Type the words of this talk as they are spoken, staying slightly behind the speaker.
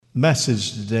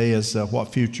Message today is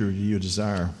what future do you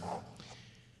desire?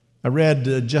 I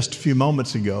read just a few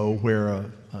moments ago where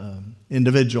an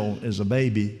individual as a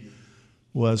baby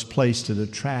was placed at a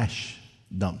trash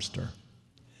dumpster.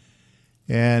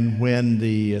 And when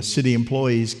the city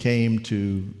employees came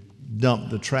to dump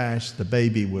the trash, the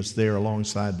baby was there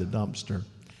alongside the dumpster.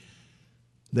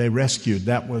 They rescued.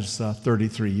 That was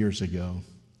 33 years ago.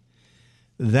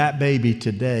 That baby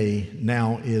today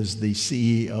now is the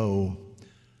CEO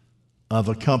of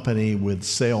a company with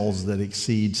sales that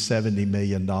exceed $70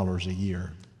 million a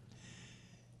year.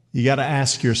 You got to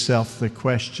ask yourself the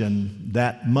question,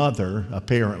 that mother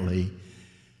apparently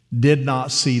did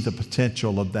not see the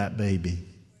potential of that baby.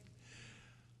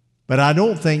 But I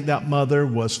don't think that mother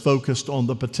was focused on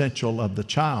the potential of the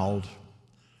child,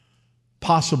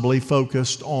 possibly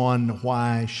focused on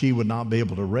why she would not be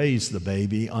able to raise the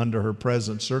baby under her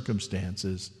present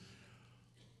circumstances.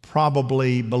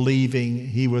 Probably believing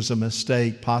he was a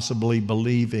mistake, possibly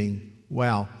believing,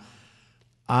 well,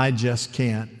 I just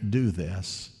can't do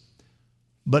this.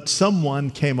 But someone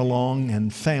came along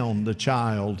and found the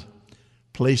child,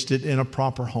 placed it in a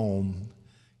proper home,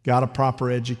 got a proper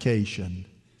education,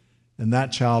 and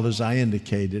that child, as I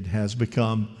indicated, has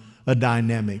become a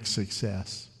dynamic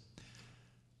success.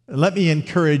 Let me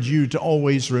encourage you to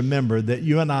always remember that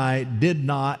you and I did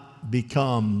not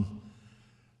become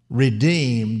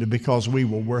redeemed because we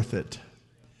were worth it.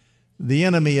 The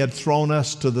enemy had thrown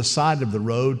us to the side of the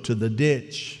road, to the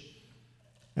ditch,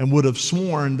 and would have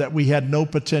sworn that we had no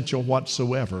potential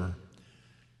whatsoever.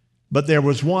 But there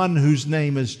was one whose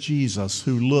name is Jesus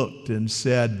who looked and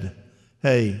said,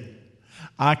 hey,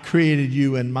 I created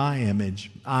you in my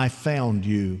image. I found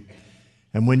you.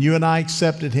 And when you and I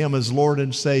accepted him as Lord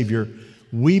and Savior,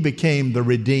 we became the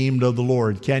redeemed of the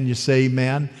Lord. Can you say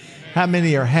amen? How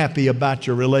many are happy about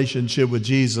your relationship with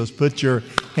Jesus? Put your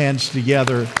hands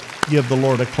together. Give the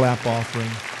Lord a clap offering.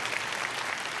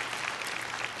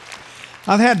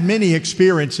 I've had many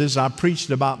experiences. I preached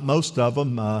about most of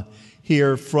them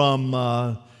here from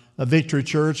a Victory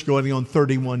Church going on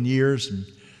 31 years.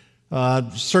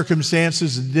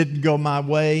 Circumstances didn't go my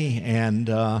way, and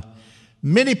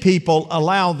many people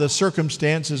allow the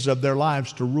circumstances of their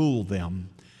lives to rule them.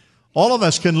 All of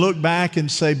us can look back and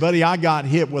say, buddy, I got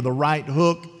hit with a right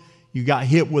hook. You got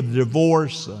hit with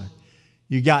divorce.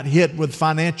 You got hit with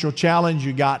financial challenge.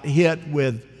 You got hit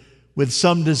with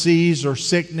some disease or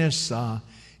sickness,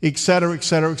 et cetera, et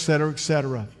cetera, et cetera, et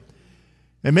cetera.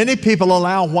 And many people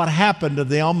allow what happened to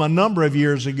them a number of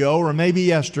years ago or maybe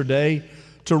yesterday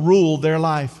to rule their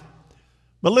life.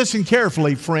 But listen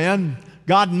carefully, friend.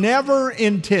 God never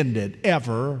intended,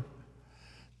 ever,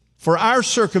 for our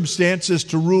circumstances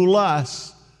to rule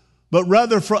us, but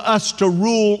rather for us to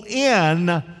rule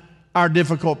in our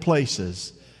difficult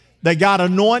places. That God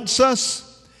anoints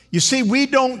us. You see, we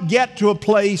don't get to a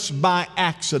place by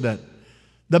accident.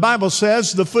 The Bible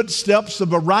says the footsteps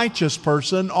of a righteous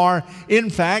person are,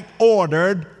 in fact,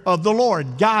 ordered of the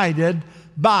Lord, guided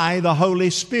by the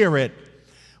Holy Spirit.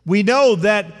 We know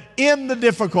that in the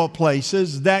difficult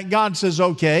places that God says,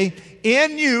 okay,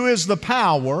 in you is the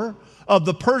power of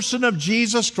the person of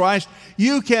Jesus Christ.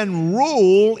 You can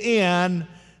rule in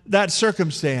that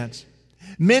circumstance.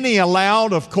 Many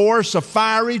allowed, of course, a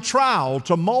fiery trial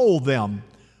to mold them,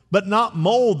 but not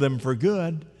mold them for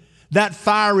good. That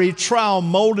fiery trial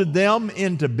molded them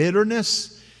into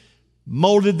bitterness,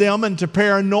 molded them into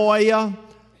paranoia,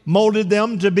 molded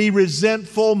them to be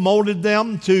resentful, molded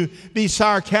them to be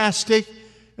sarcastic,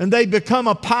 and they become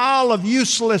a pile of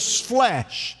useless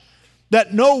flesh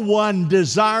that no one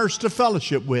desires to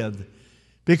fellowship with,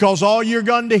 because all you're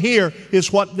going to hear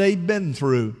is what they've been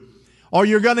through. All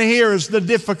you're going to hear is the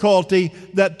difficulty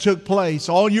that took place.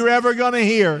 All you're ever going to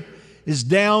hear is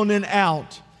down and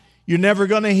out. You're never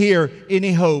going to hear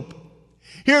any hope.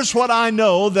 Here's what I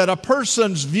know, that a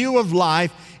person's view of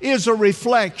life is a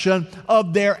reflection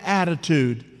of their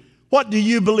attitude. What do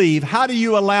you believe? How do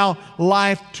you allow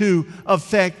life to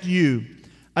affect you?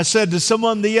 I said to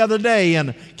someone the other day in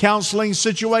a counseling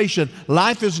situation,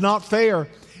 life is not fair.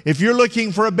 If you're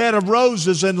looking for a bed of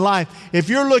roses in life, if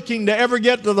you're looking to ever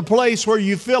get to the place where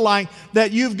you feel like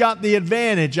that you've got the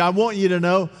advantage, I want you to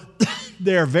know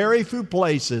there are very few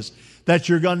places that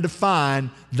you're going to find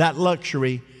that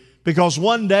luxury. Because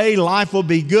one day life will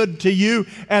be good to you,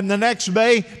 and the next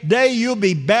day you'll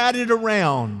be batted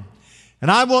around.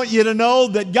 And I want you to know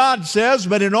that God says,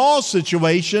 but in all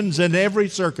situations, in every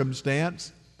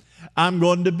circumstance, I'm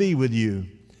going to be with you.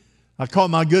 I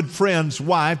called my good friend's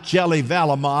wife, Jelly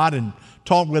Valamont, and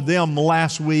talked with them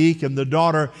last week, and the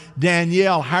daughter,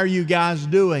 Danielle, how are you guys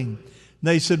doing?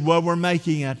 They said, well, we're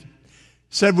making it.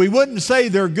 Said we wouldn't say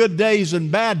there are good days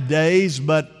and bad days,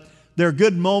 but there are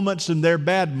good moments and there are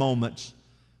bad moments.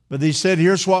 But he said,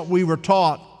 here's what we were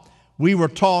taught. We were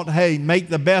taught, hey, make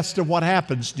the best of what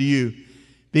happens to you.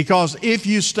 Because if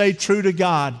you stay true to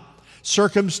God,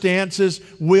 circumstances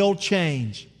will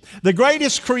change. The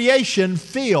greatest creation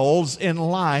fields in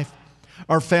life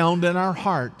are found in our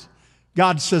heart.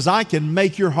 God says, I can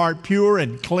make your heart pure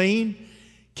and clean.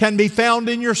 Can be found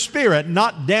in your spirit,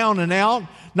 not down and out,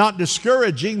 not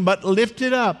discouraging, but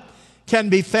lifted up. Can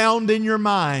be found in your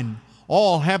mind.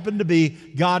 All happen to be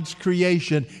God's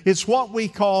creation. It's what we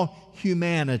call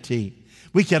humanity.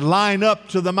 We can line up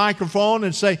to the microphone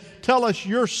and say, tell us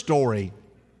your story.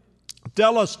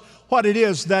 Tell us what it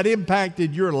is that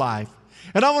impacted your life.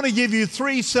 And I want to give you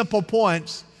 3 simple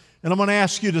points, and I'm going to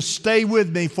ask you to stay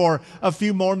with me for a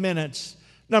few more minutes.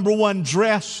 Number 1,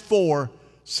 dress for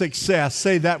success.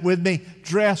 Say that with me.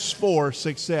 Dress for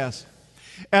success.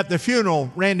 At the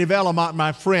funeral, Randy Velamont,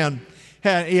 my friend,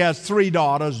 he has 3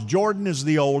 daughters. Jordan is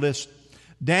the oldest.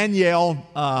 Danielle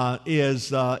is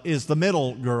the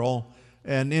middle girl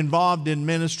and involved in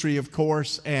ministry, of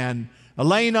course. And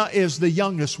Elena is the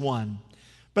youngest one.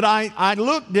 But I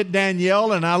looked at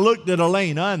Danielle and I looked at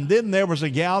Elena, and then there was a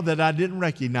gal that I didn't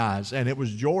recognize, and it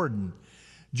was Jordan.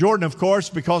 Jordan, of course,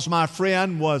 because my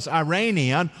friend was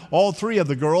Iranian, all 3 of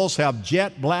the girls have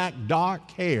jet black,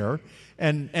 dark hair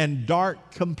and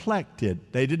dark complected.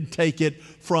 They didn't take it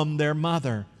from their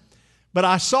mother. But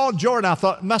I saw Jordan. I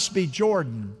thought, it must be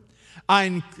Jordan.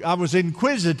 I was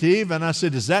inquisitive, and I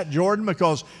said, is that Jordan?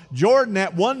 Because Jordan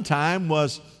at one time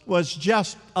was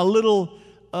just a little,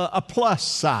 a plus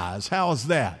size. How is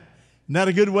that? Isn't that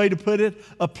a good way to put it?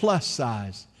 A plus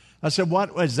size. I said,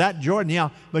 what, is that Jordan? Yeah,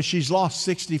 but she's lost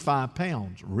 65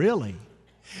 pounds. Really?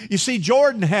 You see,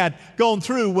 Jordan had gone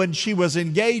through when she was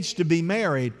engaged to be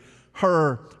married.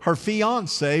 Her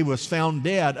fiancé was found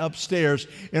dead upstairs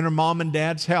in her mom and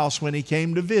dad's house when he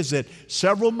came to visit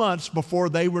several months before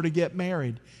they were to get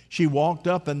married. She walked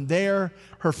up, and there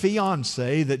her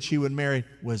fiancé that she would marry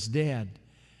was dead.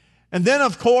 And then,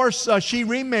 of course, she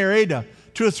remarried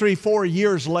 2 or 3, 4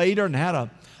 years later and had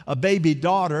a baby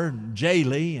daughter,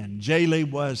 Jaylee. And Jaylee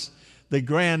was the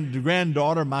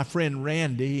granddaughter of my friend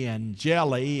Randy and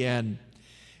Jelly.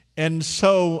 And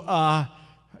so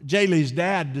Jaylee's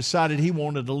dad decided he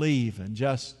wanted to leave and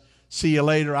just see you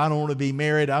later. I don't want to be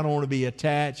married. I don't want to be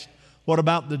attached. What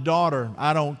about the daughter?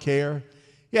 I don't care.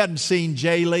 He hadn't seen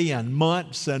Jaylee in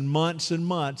months and months and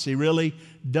months. He really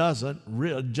doesn't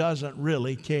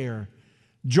really care.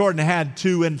 Jordan had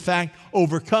to, in fact,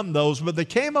 overcome those. But there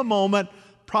came a moment,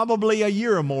 probably a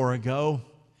year or more ago,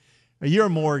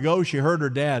 she heard her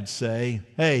dad say,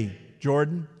 hey,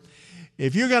 Jordan,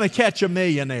 if you're going to catch a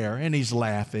millionaire, and he's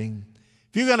laughing,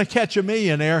 if you're going to catch a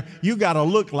millionaire, you got to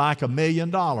look like $1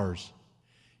 million.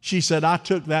 She said, I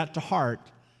took that to heart.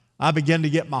 I began to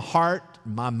get my heart,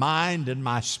 my mind, and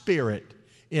my spirit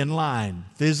in line,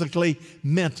 physically,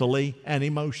 mentally, and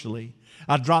emotionally.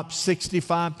 I dropped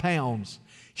 65 pounds.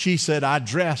 She said, I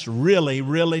dressed really,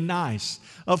 really nice.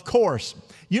 Of course,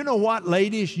 you know what,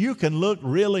 ladies? You can look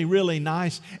really, really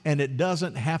nice, and it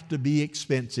doesn't have to be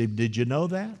expensive. Did you know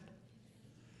that?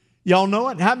 Y'all know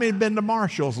it? How many have been to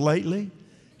Marshall's lately?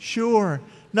 Sure.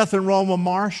 Nothing wrong with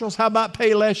Marshalls. How about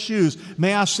Payless Shoes?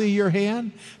 May I see your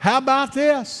hand? How about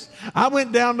this? I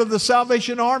went down to the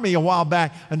Salvation Army a while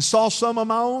back and saw some of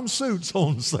my own suits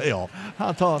on sale.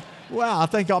 I thought, wow, I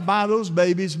think I'll buy those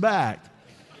babies back.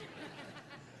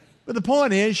 But the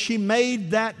point is, she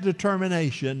made that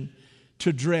determination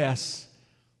to dress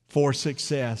for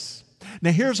success.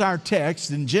 Now here's our text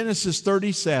in Genesis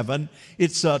 37.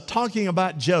 It's talking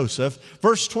about Joseph.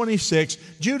 Verse 26,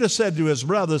 Judah said to his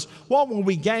brothers, what will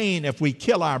we gain if we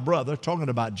kill our brother? Talking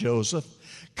about Joseph.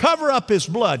 Cover up his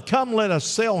blood. Come, let us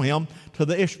sell him to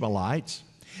the Ishmaelites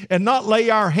and not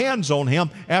lay our hands on him.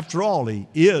 After all, he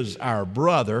is our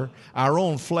brother, our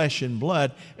own flesh and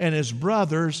blood. And his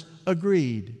brothers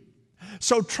agreed.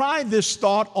 So try this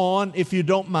thought on, if you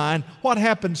don't mind. What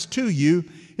happens to you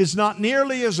is not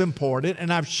nearly as important,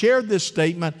 and I've shared this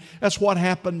statement, as what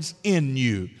happens in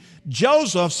you.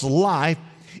 Joseph's life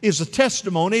is a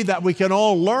testimony that we can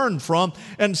all learn from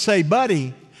and say,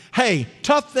 buddy, hey,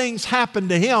 tough things happened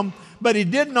to him, but he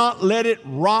did not let it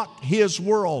rock his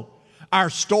world.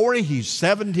 Our story, he's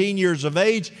 17 years of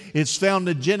age. It's found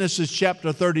in Genesis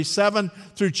chapter 37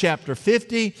 through chapter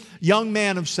 50. Young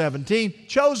man of 17,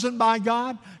 chosen by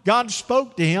God. God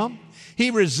spoke to him. He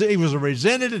was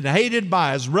resented and hated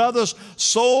by his brothers,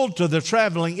 sold to the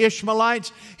traveling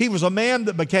Ishmaelites. He was a man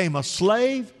that became a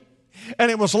slave. And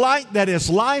it was like that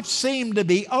his life seemed to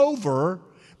be over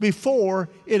before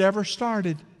it ever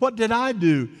started. What did I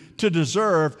do to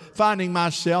deserve finding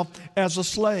myself as a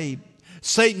slave?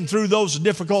 Satan, through those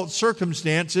difficult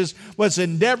circumstances, was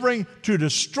endeavoring to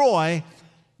destroy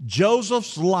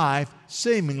Joseph's life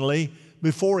seemingly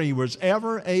before he was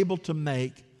ever able to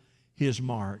make his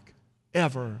mark.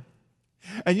 Ever.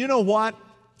 And you know what?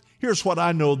 Here's what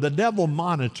I know. The devil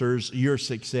monitors your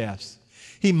success.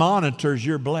 He monitors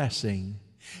your blessing.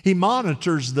 He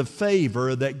monitors the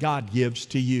favor that God gives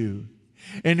to you.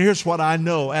 And here's what I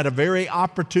know. At a very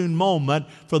opportune moment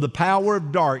for the power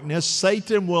of darkness,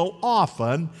 Satan will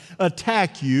often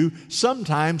attack you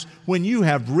sometimes when you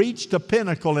have reached a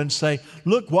pinnacle and say,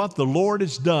 look what the Lord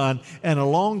has done. And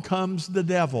along comes the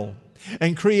devil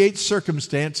and creates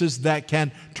circumstances that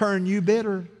can turn you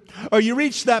bitter. Or you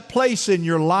reach that place in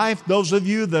your life, those of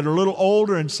you that are a little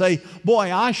older, and say,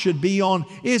 boy, I should be on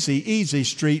easy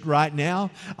street right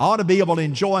now. I ought to be able to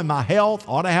enjoy my health.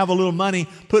 I ought to have a little money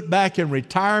put back in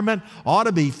retirement. I ought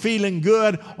to be feeling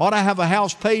good. I ought to have a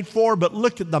house paid for. But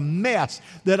look at the mess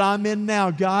that I'm in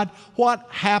now, God. What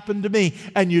happened to me?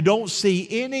 And you don't see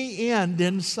any end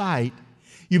in sight.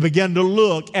 You begin to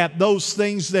look at those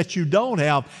things that you don't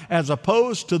have as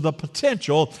opposed to the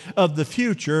potential of the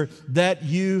future that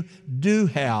you do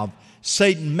have.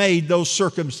 Satan made those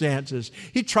circumstances.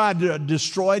 He tried to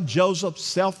destroy Joseph's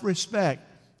self-respect.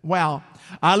 Wow.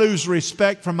 I lose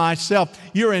respect for myself.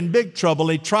 You're in big trouble.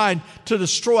 He tried to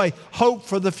destroy hope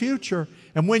for the future.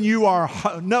 And when you are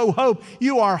no hope,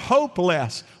 you are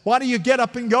hopeless. Why do you get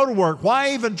up and go to work?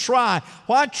 Why even try?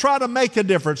 Why try to make a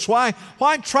difference? Why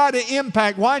try to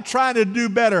impact? Why try to do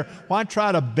better? Why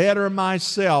try to better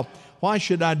myself? Why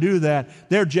should I do that?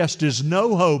 There just is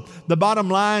no hope. The bottom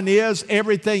line is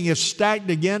everything is stacked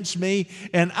against me,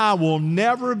 and I will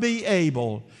never be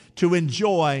able to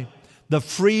enjoy the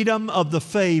freedom of the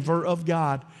favor of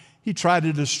God. He tried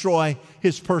to destroy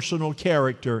his personal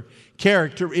character.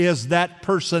 Character is that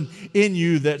person in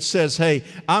you that says, hey,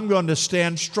 I'm going to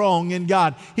stand strong in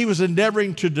God. He was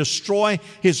endeavoring to destroy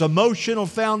his emotional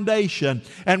foundation.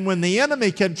 And when the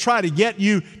enemy can try to get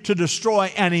you to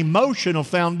destroy an emotional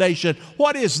foundation,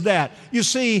 what is that? You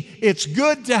see, it's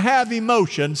good to have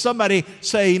emotion. Somebody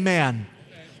say amen.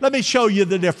 Let me show you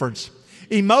the difference.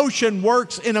 Emotion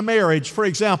works in a marriage, for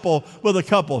example, with a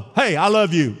couple. Hey, I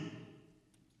love you.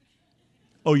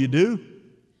 Oh, you do?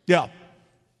 Yeah.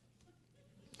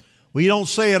 Well, you don't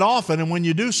say it often, and when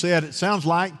you do say it, it sounds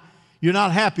like you're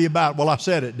not happy about it. Well, I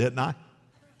said it, didn't I?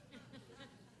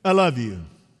 I love you.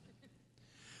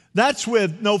 That's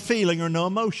with no feeling or no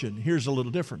emotion. Here's a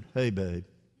little different. Hey, babe.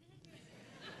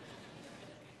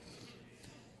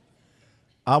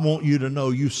 I want you to know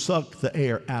you suck the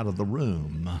air out of the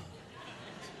room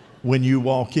when you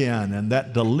walk in, and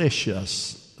that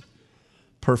delicious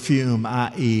perfume,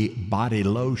 i.e. body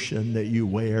lotion that you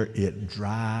wear, it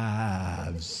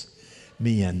drives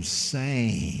me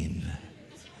insane.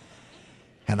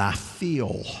 And I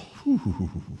feel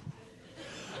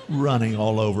running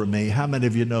all over me. How many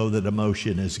of you know that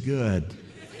emotion is good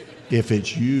if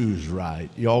it's used right?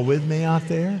 Y'all with me out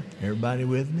there? Everybody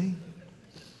with me?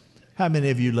 How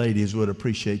many of you ladies would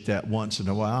appreciate that once in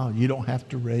a while? You don't have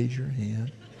to raise your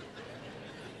hand.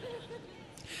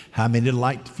 How many would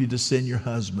like for you to send your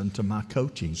husband to my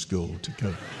coaching school to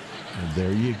coach? And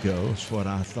there you go. That's what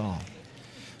I thought.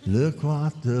 Look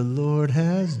what the Lord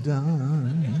has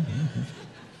done.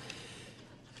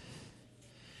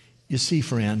 You see,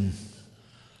 friend,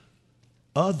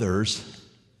 others,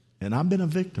 and I've been a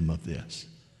victim of this,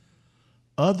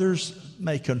 others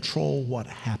may control what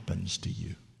happens to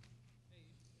you.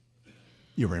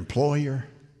 Your employer,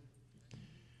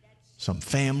 some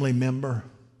family member,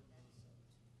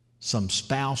 some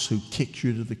spouse who kicks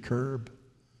you to the curb.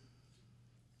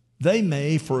 They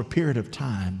may, for a period of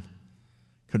time,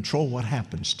 control what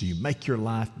happens to you, make your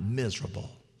life miserable.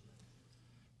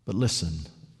 But listen,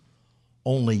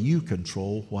 only you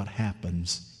control what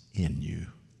happens in you.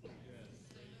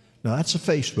 Now, that's a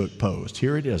Facebook post.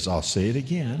 Here it is. I'll say it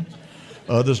again.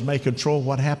 Others may control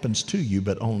what happens to you,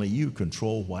 but only you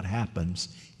control what happens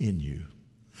in you.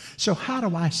 So how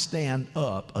do I stand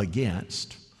up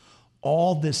against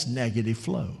all this negative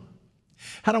flow?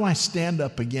 How do I stand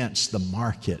up against the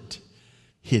market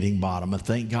hitting bottom? I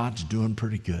think God's doing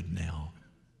pretty good now.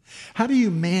 How do you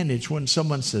manage when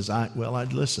someone says,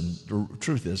 listen, the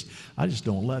truth is, I just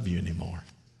don't love you anymore.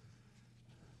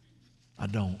 I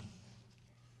don't.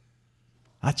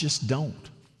 I just don't.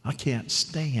 I can't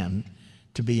stand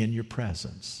to be in your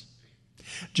presence.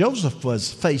 Joseph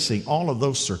was facing all of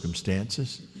those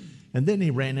circumstances, and then he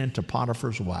ran into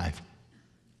Potiphar's wife.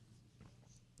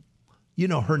 You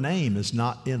know, her name is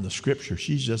not in the scripture.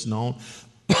 She's just known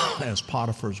as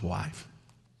Potiphar's wife.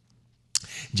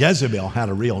 Jezebel had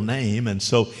a real name, and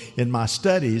so in my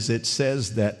studies it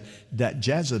says that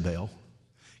Jezebel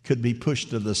could be pushed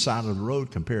to the side of the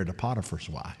road compared to Potiphar's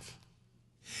wife.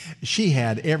 She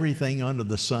had everything under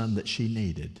the sun that she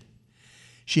needed.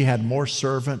 She had more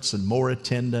servants and more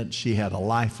attendants. She had a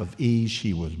life of ease.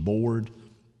 She was bored.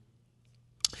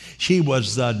 She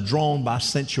was drawn by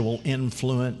sensual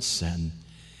influence,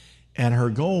 and her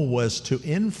goal was to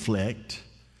inflict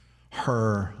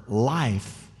her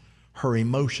life, her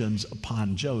emotions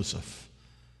upon Joseph.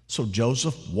 So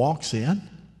Joseph walks in.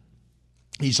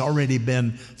 He's already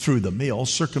been through the meal.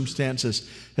 Circumstances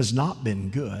has not been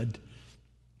good.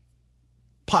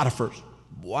 Potiphar's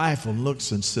wife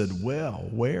looks and said, well,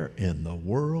 where in the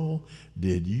world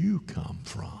did you come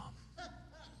from?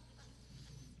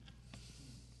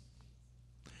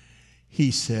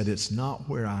 He said, it's not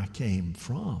where I came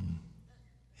from.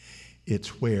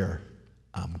 It's where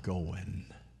I'm going.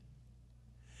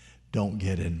 Don't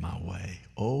get in my way.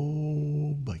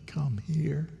 Oh, but come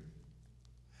here.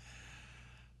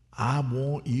 I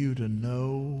want you to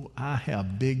know I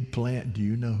have big plans. Do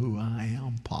you know who I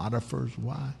am? Potiphar's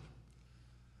wife.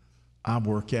 I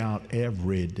work out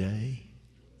every day.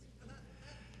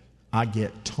 I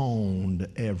get toned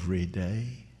every day.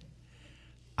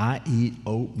 I eat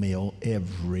oatmeal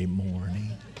every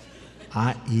morning.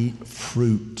 I eat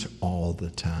fruit all the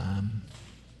time.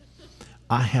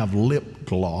 I have lip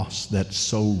gloss that's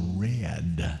so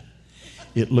red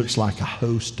it looks like a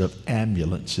host of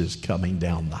ambulances coming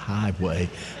down the highway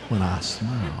when I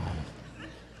smile.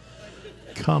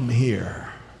 Come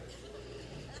here.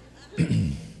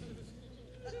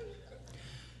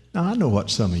 Now, I know what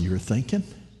some of you are thinking.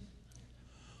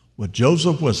 Well,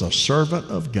 Joseph was a servant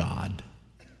of God.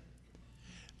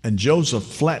 And Joseph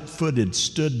flat-footed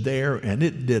stood there, and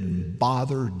it didn't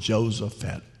bother Joseph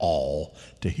at all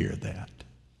to hear that.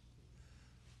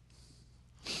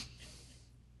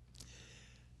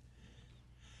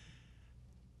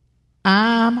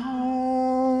 I'm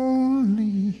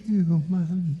only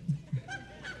human.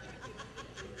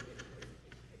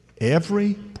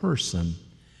 Every person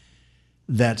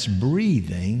that's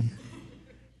breathing,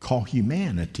 called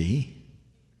humanity,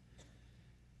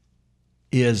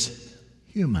 is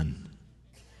human.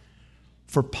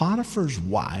 For Potiphar's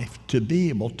wife to be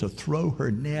able to throw her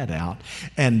net out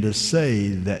and to say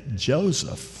that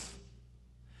Joseph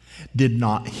did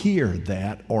not hear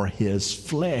that, or his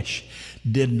flesh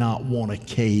did not want to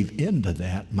cave into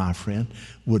that, my friend,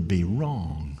 would be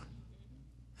wrong.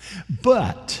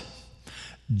 But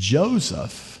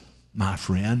Joseph, my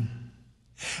friend,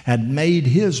 had made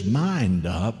his mind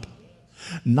up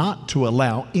not to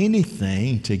allow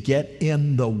anything to get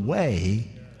in the way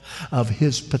of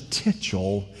his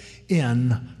potential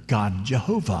in God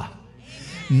Jehovah.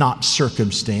 Not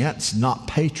circumstance, not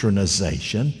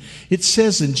patronization. It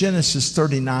says in Genesis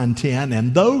 39:10,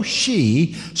 and though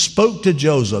she spoke to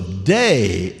Joseph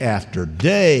day after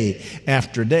day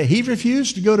after day, he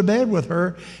refused to go to bed with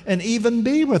her and even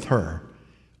be with her.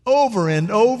 Over and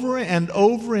over and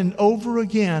over and over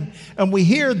again. And we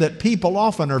hear that people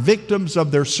often are victims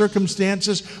of their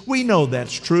circumstances. We know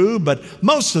that's true, but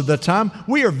most of the time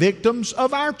we are victims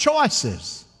of our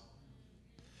choices.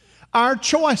 Our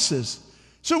choices.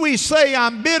 So we say,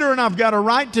 I'm bitter and I've got a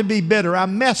right to be bitter.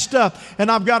 I'm messed up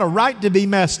and I've got a right to be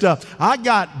messed up. I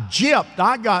got gypped.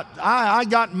 I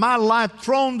got my life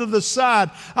thrown to the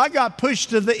side. I got pushed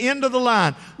to the end of the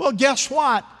line. Well, guess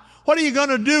what? What are you going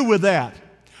to do with that?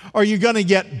 Are you going to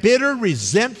get bitter,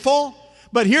 resentful?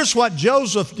 But here's what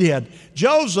Joseph did.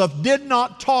 Joseph did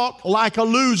not talk like a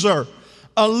loser.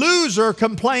 A loser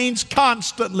complains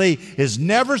constantly, is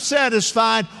never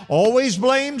satisfied, always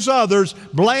blames others,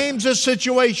 blames his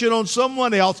situation on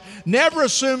someone else, never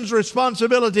assumes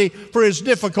responsibility for his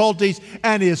difficulties,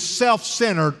 and is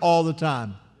self-centered all the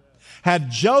time. Had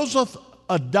Joseph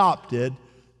adopted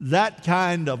that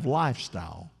kind of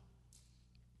lifestyle,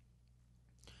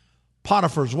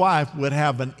 Potiphar's wife would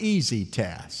have an easy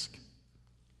task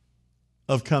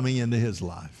of coming into his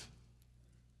life.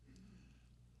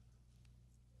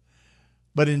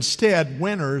 But instead,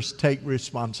 winners take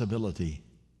responsibility.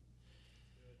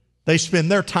 They spend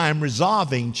their time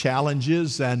resolving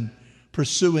challenges and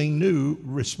pursuing new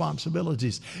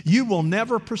responsibilities. You will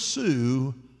never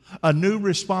pursue a new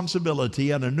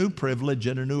responsibility and a new privilege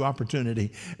and a new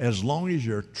opportunity as long as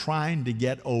you're trying to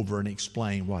get over and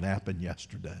explain what happened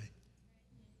yesterday.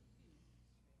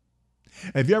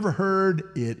 Have you ever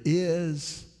heard, it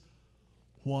is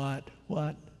what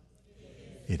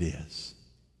it is?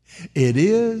 It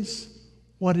is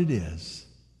what it is.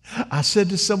 I said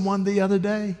to someone the other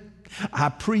day, I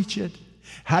preach it,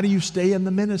 How do you stay in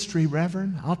the ministry,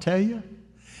 Reverend? I'll tell you.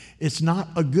 It's not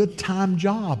a good time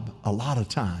job a lot of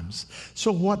times.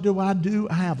 So what do?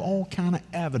 I have all kind of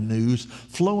avenues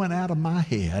flowing out of my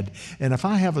head. And if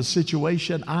I have a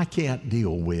situation I can't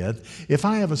deal with, if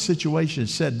I have a situation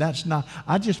said that's not,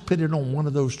 I just put it on one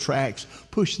of those tracks,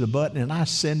 push the button, and I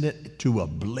send it to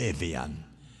oblivion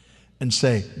and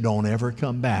say, don't ever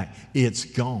come back. It's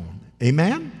gone.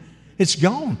 Amen? It's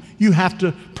gone. You have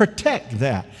to protect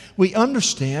that. We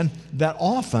understand that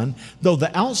often, though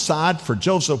the outside for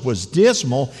Joseph was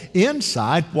dismal,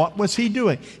 inside, what was he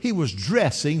doing? He was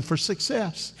dressing for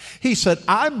success. He said,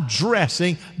 I'm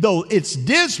dressing, though it's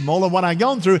dismal and what I've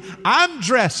gone through, I'm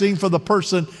dressing for the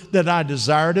person that I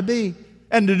desire to be.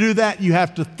 And to do that, you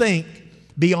have to think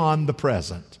beyond the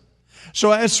present.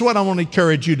 So that's what I want to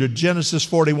encourage you to. Genesis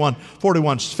 41.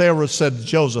 Pharaoh said to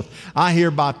Joseph, I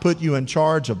hereby put you in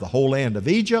charge of the whole land of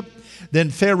Egypt. Then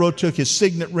Pharaoh took his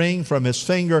signet ring from his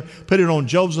finger, put it on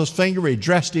Joseph's finger. He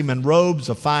dressed him in robes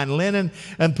of fine linen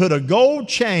and put a gold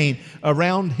chain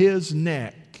around his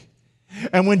neck.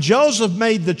 And when Joseph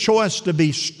made the choice to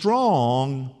be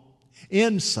strong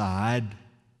inside,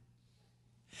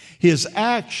 his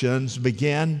actions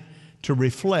began to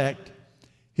reflect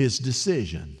his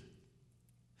decision.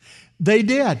 They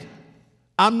did.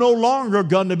 I'm no longer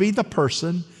going to be the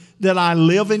person that I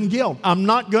live in guilt. I'm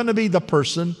not going to be the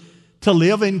person to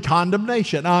live in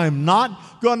condemnation. I'm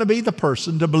not going to be the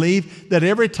person to believe that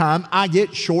every time I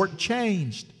get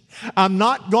shortchanged. I'm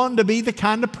not going to be the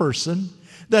kind of person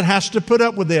that has to put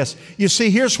up with this. You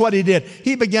see, here's what he did.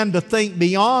 He began to think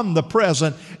beyond the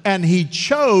present, and he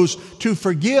chose to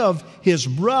forgive his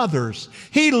brothers.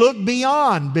 He looked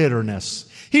beyond bitterness.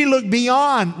 He looked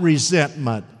beyond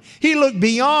resentment. He looked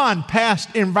beyond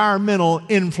past environmental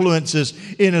influences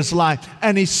in his life,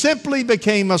 and he simply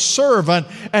became a servant,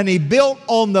 and he built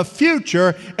on the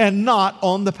future and not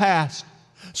on the past.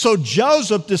 So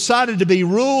Joseph decided to be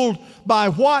ruled by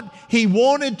what he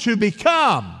wanted to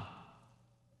become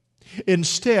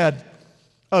instead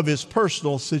of his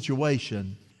personal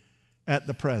situation at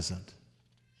the present.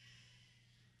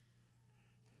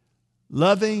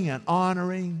 Loving and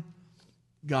honoring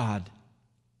God.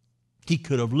 He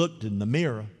could have looked in the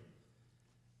mirror.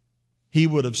 He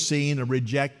would have seen a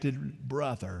rejected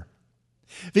brother.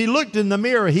 If he looked in the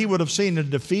mirror, he would have seen a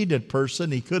defeated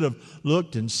person. He could have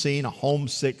looked and seen a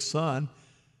homesick son.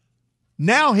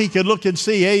 Now he could look and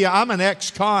see, hey, I'm an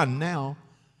ex-con now.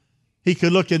 He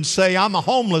could look and say, I'm a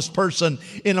homeless person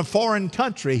in a foreign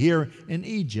country here in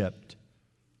Egypt.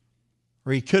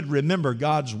 Or he could remember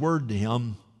God's word to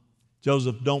him.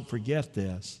 Joseph, don't forget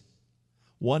this.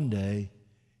 One day,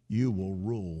 you will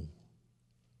rule.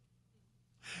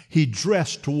 He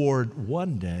dressed toward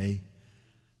one day,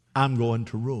 I'm going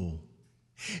to rule.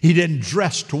 He didn't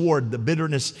dress toward the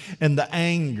bitterness and the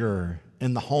anger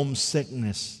and the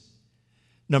homesickness.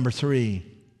 Number 3,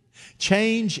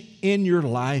 change in your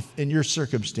life, in your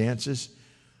circumstances,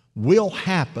 will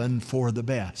happen for the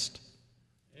best.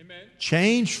 Amen.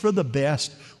 Change for the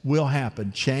best will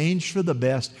happen. Change for the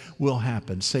best will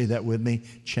happen. Say that with me.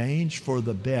 Change for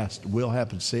the best will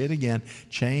happen. Say it again.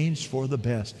 Change for the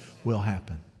best will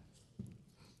happen.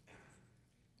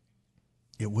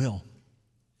 It will.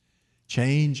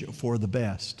 Change for the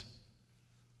best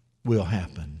will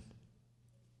happen.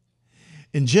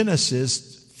 In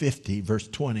Genesis 50, verse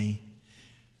 20,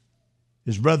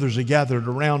 his brothers are gathered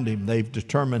around him. They've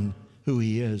determined who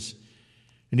he is.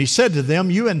 And he said to them,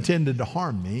 you intended to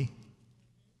harm me,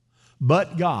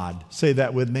 but God. Say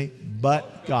that with me.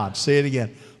 But God. Say it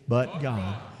again. But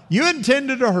God. You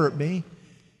intended to hurt me.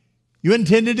 You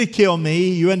intended to kill me.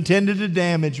 You intended to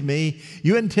damage me.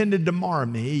 You intended to mar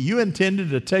me. You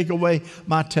intended to take away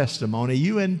my testimony.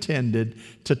 You intended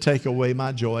to take away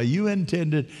my joy. You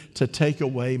intended to take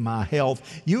away my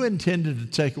health. You intended to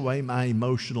take away my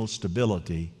emotional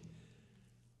stability.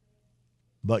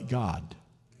 But God.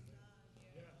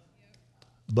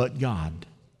 But God.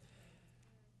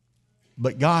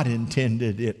 But God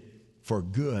intended it for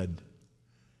good.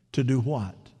 To do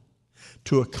what?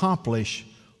 To accomplish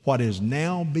what is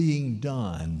now being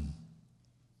done,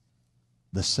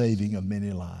 the saving of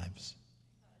many lives.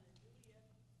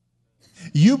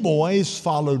 You boys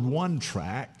followed one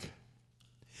track,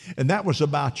 and that was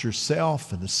about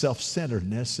yourself and the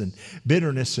self-centeredness and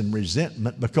bitterness and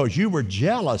resentment because you were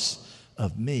jealous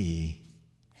of me.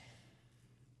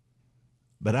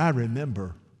 But I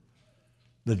remember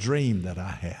the dream that I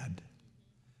had,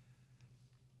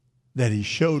 that he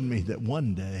showed me that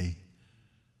one day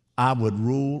I would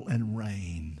rule and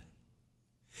reign.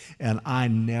 And I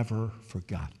never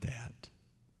forgot that.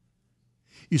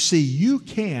 You see, you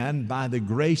can, by the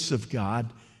grace of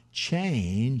God,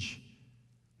 change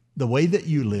the way that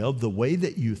you live, the way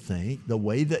that you think, the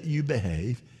way that you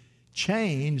behave.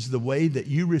 Change the way that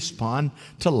you respond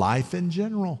to life in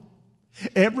general.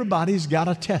 Everybody's got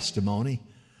a testimony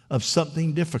of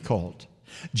something difficult.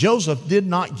 Joseph did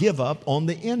not give up on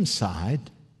the inside,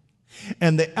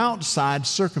 and the outside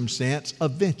circumstance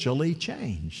eventually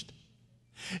changed.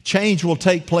 Change will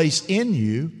take place in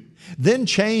you, then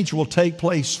change will take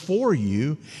place for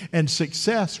you, and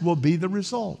success will be the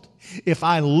result. If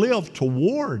I live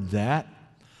toward that,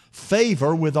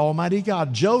 favor with Almighty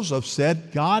God. Joseph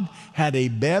said God had a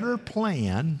better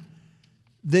plan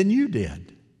than you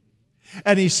did.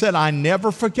 And he said, I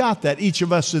never forgot that. Each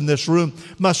of us in this room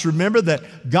must remember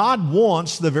that God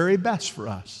wants the very best for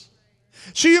us.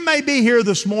 So you may be here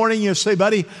this morning, you say,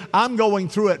 buddy, I'm going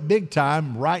through it big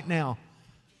time right now.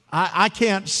 I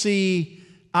can't see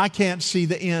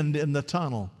the end in the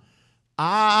tunnel.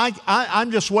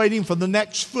 I'm just waiting for the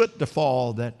next foot to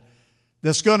fall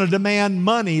that's going to demand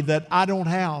money that I don't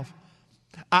have.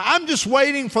 I'm just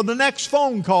waiting for the next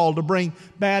phone call to bring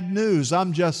bad news.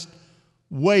 I'm just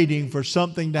waiting for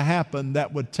something to happen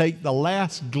that would take the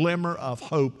last glimmer of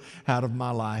hope out of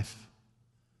my life.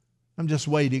 I'm just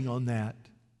waiting on that.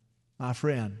 My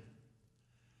friend,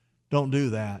 don't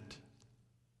do that.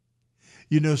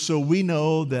 So we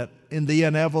know that in the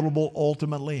inevitable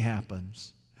ultimately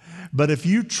happens. But if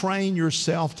you train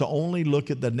yourself to only look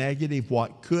at the negative,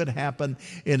 what could happen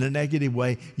in a negative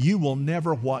way, you will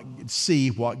never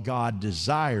see what God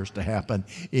desires to happen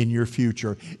in your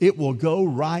future. It will go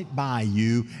right by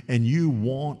you and you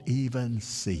won't even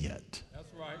see it.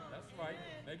 That's right.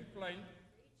 Make it plain.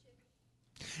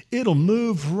 It'll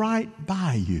move right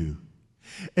by you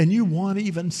and you won't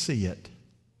even see it.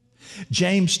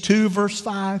 James 2 verse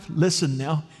 5, listen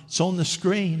now, it's on the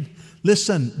screen.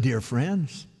 Listen, dear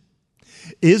friends.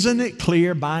 Isn't it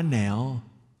clear by now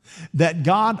that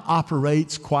God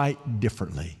operates quite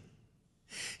differently?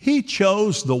 He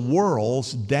chose the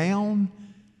worlds down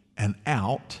and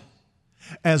out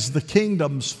as the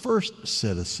kingdom's first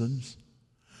citizens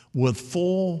with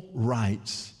full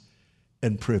rights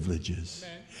and privileges.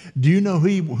 Amen. Do you know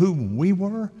who we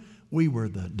were? We were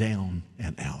the down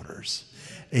and outers.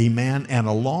 Amen. And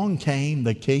along came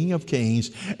the King of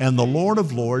Kings and the Lord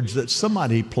of Lords, that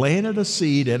somebody planted a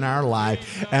seed in our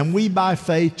life, and we by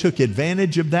faith took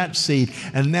advantage of that seed,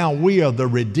 and now we are the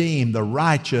redeemed, the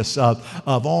righteous of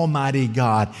Almighty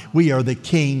God. We are the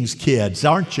King's kids.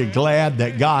 Aren't you glad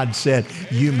that God said,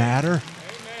 you matter?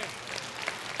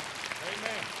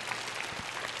 Amen.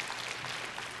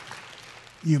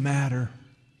 You matter.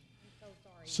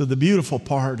 So the beautiful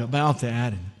part about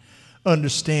that, and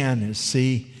understand, is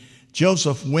see,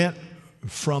 Joseph went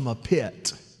from a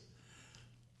pit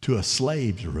to a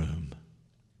slave's room,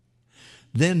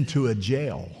 then to a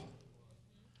jail,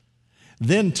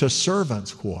 then to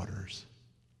servants' quarters,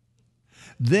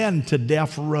 then to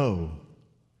death row,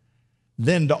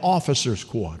 then to officers'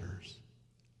 quarters.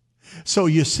 So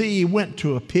you see, he went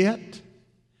to a pit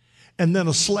and then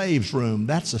a slave's room.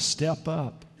 That's a step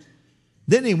up.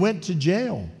 Then he went to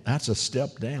jail. That's a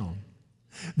step down.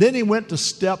 Then he went to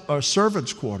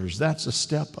servants' quarters. That's a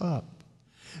step up.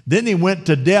 Then he went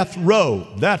to death row.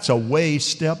 That's a way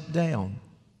step down.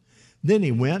 Then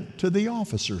he went to the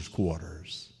officers'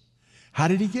 quarters. How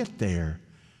did he get there?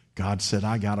 God said,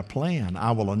 I got a plan.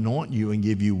 I will anoint you and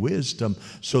give you wisdom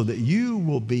so that you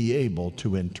will be able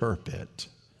to interpret.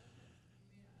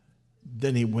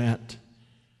 Then he went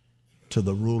to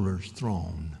the ruler's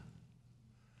throne.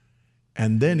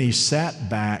 And then he sat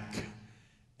back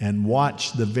and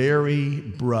watched the very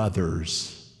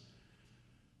brothers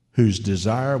whose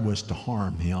desire was to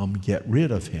harm him, get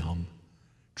rid of him,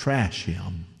 trash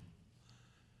him,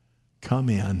 come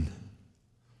in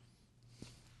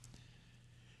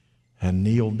and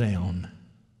kneel down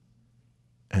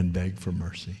and beg for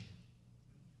mercy.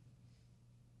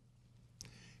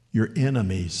 Your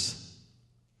enemies,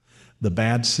 the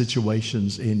bad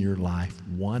situations in your life,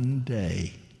 one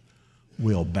day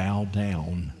will bow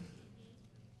down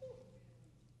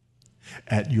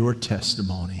at your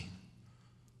testimony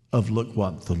of look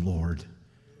what the Lord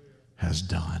has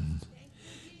done.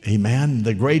 Amen.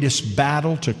 The greatest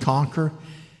battle to conquer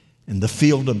in the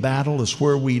field of battle is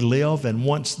where we live, and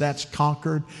once that's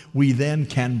conquered, we then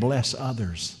can bless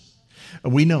others.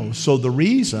 We know. So the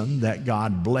reason that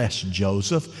God blessed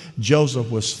Joseph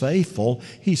was faithful.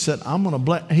 He said, I'm going to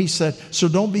bless. He said, so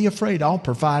don't be afraid. I'll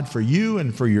provide for you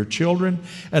and for your children.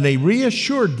 And he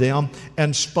reassured them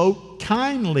and spoke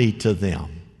kindly to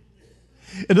them.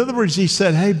 In other words, he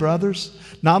said, hey, brothers,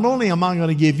 not only am I going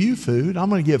to give you food, I'm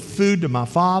going to give food to my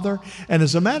Father. And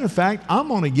as a matter of fact, I'm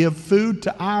going to give food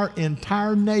to our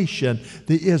entire nation,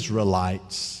 the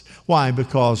Israelites. Why?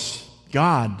 Because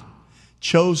God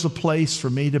chose a place for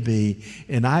me to be,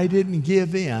 and I didn't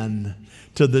give in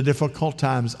to the difficult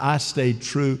times. I stayed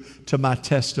true to my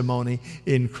testimony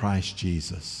in Christ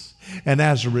Jesus. And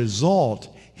as a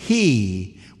result,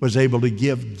 He was able to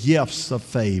give gifts of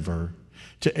favor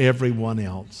to everyone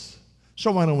else.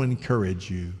 So I want to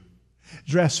encourage you.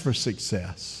 Dress for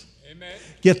success. Amen.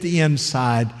 Get the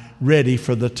inside ready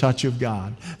for the touch of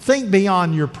God. Think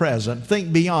beyond your present.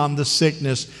 Think beyond the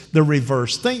sickness, the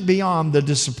reverse. Think beyond the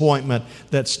disappointment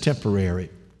that's temporary.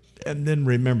 And then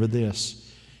remember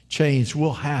this. Change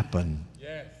will happen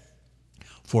Yes.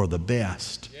 for the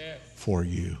best Yes. for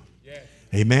you. Yes.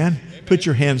 Amen? Put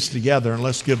your hands together and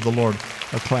let's give the Lord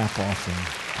a clap offering.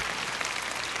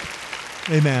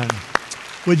 Amen.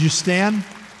 Would you stand?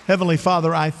 Heavenly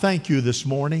Father, I thank you this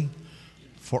morning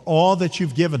for all that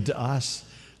you've given to us.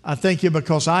 I thank you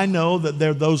because I know that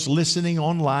there are those listening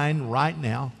online right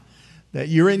now, that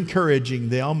you're encouraging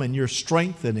them and you're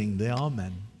strengthening them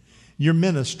and you're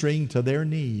ministering to their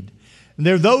need. And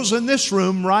there are those in this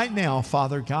room right now,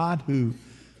 Father God, who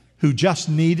just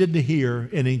needed to hear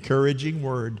an encouraging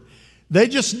word. They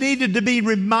just needed to be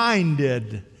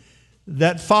reminded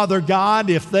that, Father God,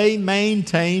 if they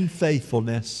maintain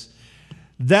faithfulness,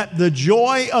 that the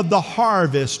joy of the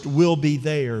harvest will be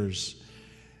theirs.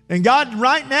 And God,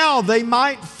 right now, they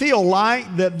might feel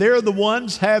like that they're the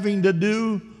ones having to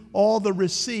do all the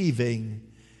receiving,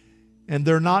 and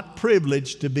they're not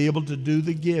privileged to be able to do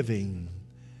the giving.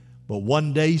 But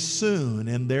one day soon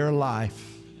in their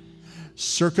life,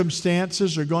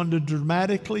 circumstances are going to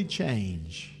dramatically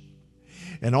change.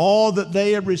 And all that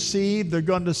they have received, they're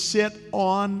going to sit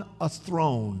on a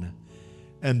throne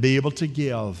and be able to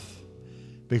give.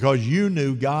 Because you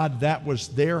knew, God, that was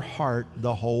their heart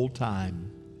the whole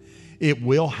time. It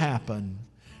will happen.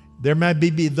 There may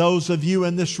be those of you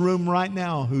in this room right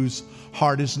now whose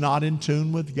heart is not in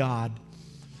tune with God.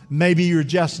 Maybe you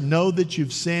just know that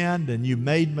you've sinned and you've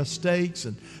made mistakes,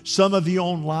 and some of you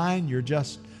online, you're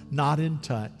just not in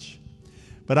touch.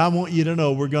 But I want you to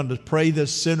know we're going to pray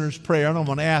this sinner's prayer, and I'm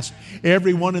going to ask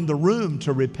everyone in the room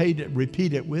to repeat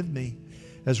it with me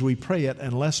as we pray it,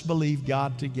 and let's believe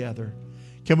God together.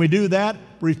 Can we do that?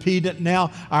 Repeat it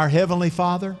now. Our Heavenly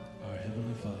Father,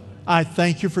 I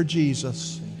thank you for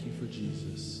Jesus. Thank you for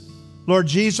Jesus. Lord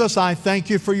Jesus, I thank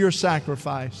you for your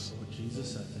sacrifice. Lord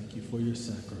Jesus, I thank you for your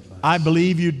sacrifice. I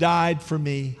believe you died for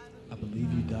me. I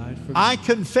believe you died for me. I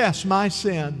confess my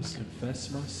sins.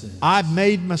 Confess my sins. I've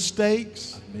made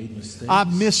mistakes. I've made mistakes.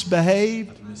 I've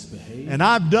misbehaved. I've misbehaved. And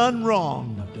I've done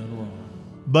wrong. I've done wrong.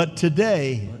 But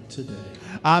today,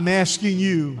 I'm asking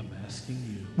you,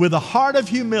 with a heart of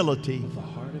humility,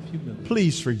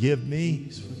 please forgive me.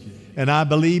 Please forgive me. And I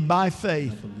believe by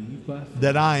faith I believe by faith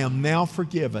that I am now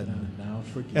forgiven. that I am now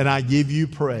forgiven. And I give you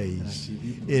praise. And I give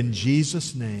you praise. In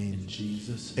Jesus' name. In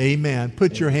Jesus' Amen.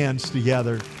 Put your hands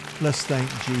together. Let's thank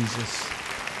Jesus.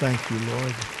 Thank you,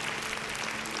 Lord.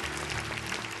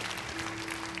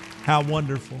 How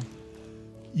wonderful.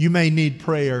 You may need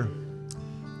prayer.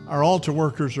 Our altar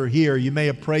workers are here. You may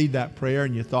have prayed that prayer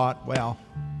and you thought, well,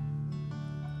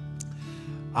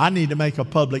 I need to make a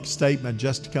public statement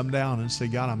just to come down and say,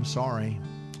 God, I'm sorry.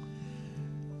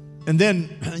 And then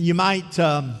you might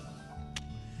say,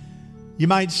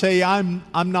 I'm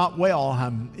not well.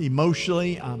 I'm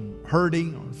emotionally, I'm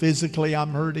hurting, or physically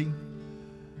I'm hurting.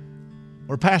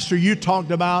 Or Pastor, you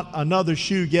talked about another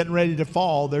shoe getting ready to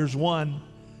fall. There's one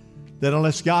that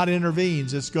unless God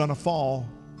intervenes, it's going to fall.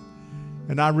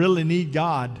 And I really need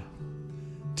God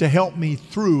to help me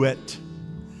through it.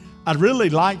 I'd really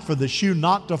like for the shoe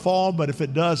not to fall, but if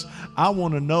it does, I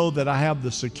want to know that I have the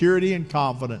security and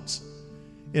confidence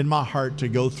in my heart to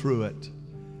go through it.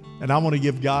 And I want to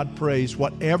give God praise.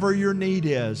 Whatever your need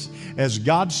is, as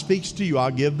God speaks to you,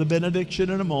 I'll give the benediction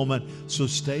in a moment, so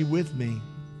stay with me.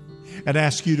 And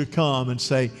ask you to come and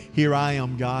say, here I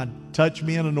am, God. Touch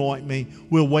me and anoint me.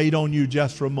 We'll wait on you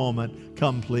just for a moment.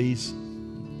 Come, please.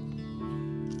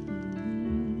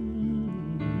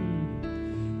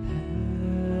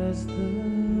 As the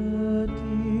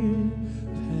deer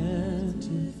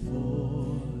panteth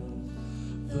for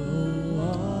the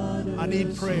water, I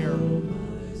need prayer.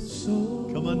 so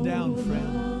Come on down,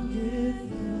 friend.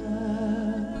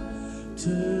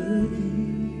 to thee.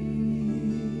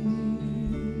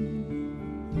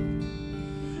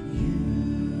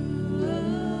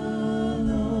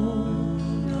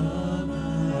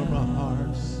 For my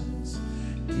heart's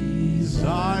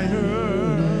desire,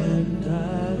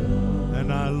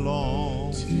 and I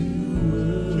long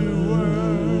to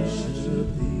worship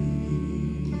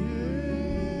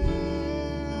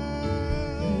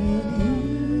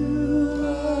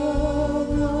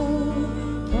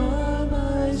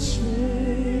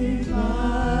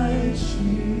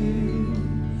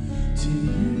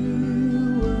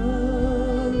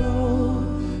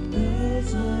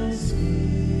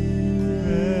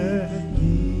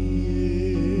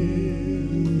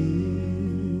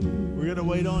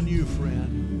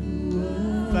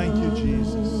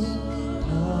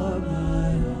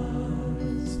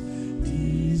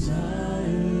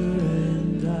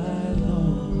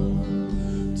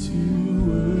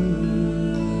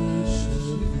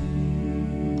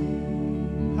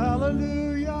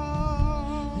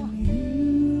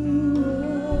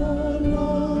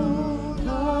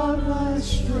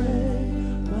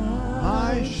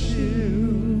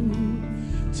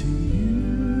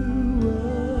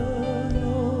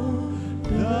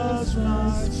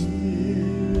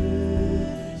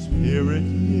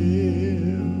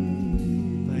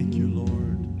Thank you,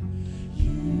 Lord.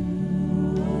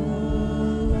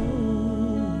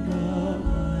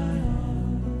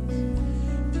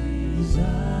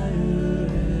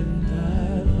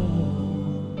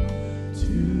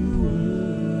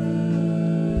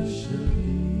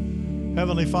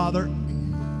 Heavenly Father,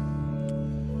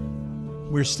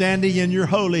 we're standing in your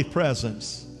holy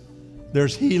presence.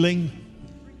 There's healing,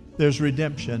 there's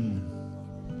redemption.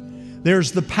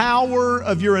 There's the power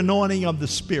of your anointing of the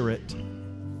Spirit.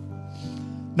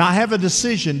 Now I have a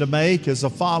decision to make as a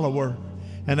follower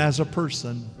and as a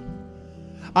person.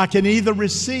 I can either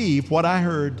receive what I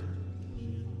heard,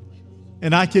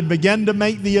 and I can begin to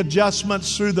make the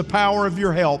adjustments through the power of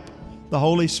your help, the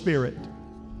Holy Spirit.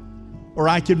 Or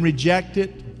I can reject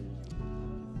it.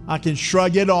 I can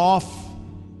shrug it off.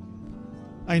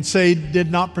 I can say it did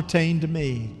not pertain to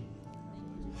me.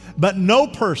 But no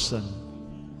person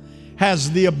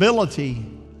has the ability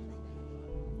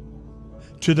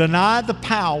to deny the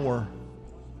power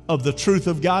of the truth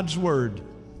of God's Word.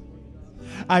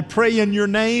 I pray in your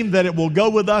name that it will go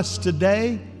with us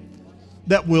today,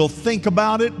 that we'll think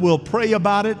about it, we'll pray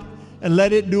about it, and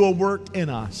let it do a work in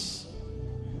us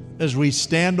as we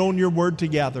stand on your word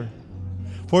together.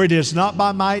 For it is not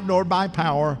by might nor by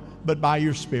power, but by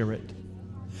your Spirit.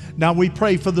 Now we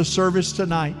pray for the service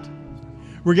tonight.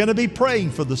 We're going to be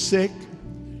praying for the sick.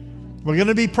 We're going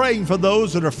to be praying for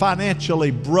those that are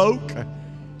financially broke.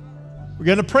 We're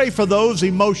going to pray for those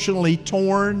emotionally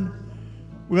torn.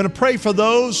 We're going to pray for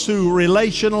those who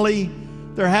relationally,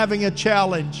 they're having a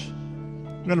challenge.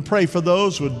 We're going to pray for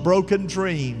those with broken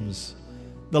dreams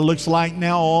that looks like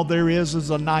now all there is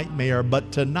a nightmare.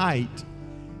 But tonight,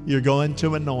 you're going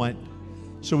to anoint.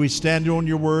 So we stand on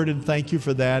your word and thank you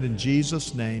for that in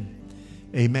Jesus' name.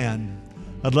 Amen.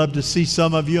 I'd love to see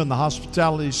some of you in the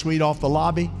hospitality suite off the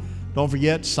lobby. Don't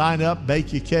forget, sign up,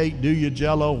 bake your cake, do your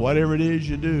jello, whatever it is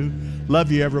you do.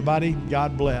 Love you, everybody.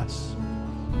 God bless.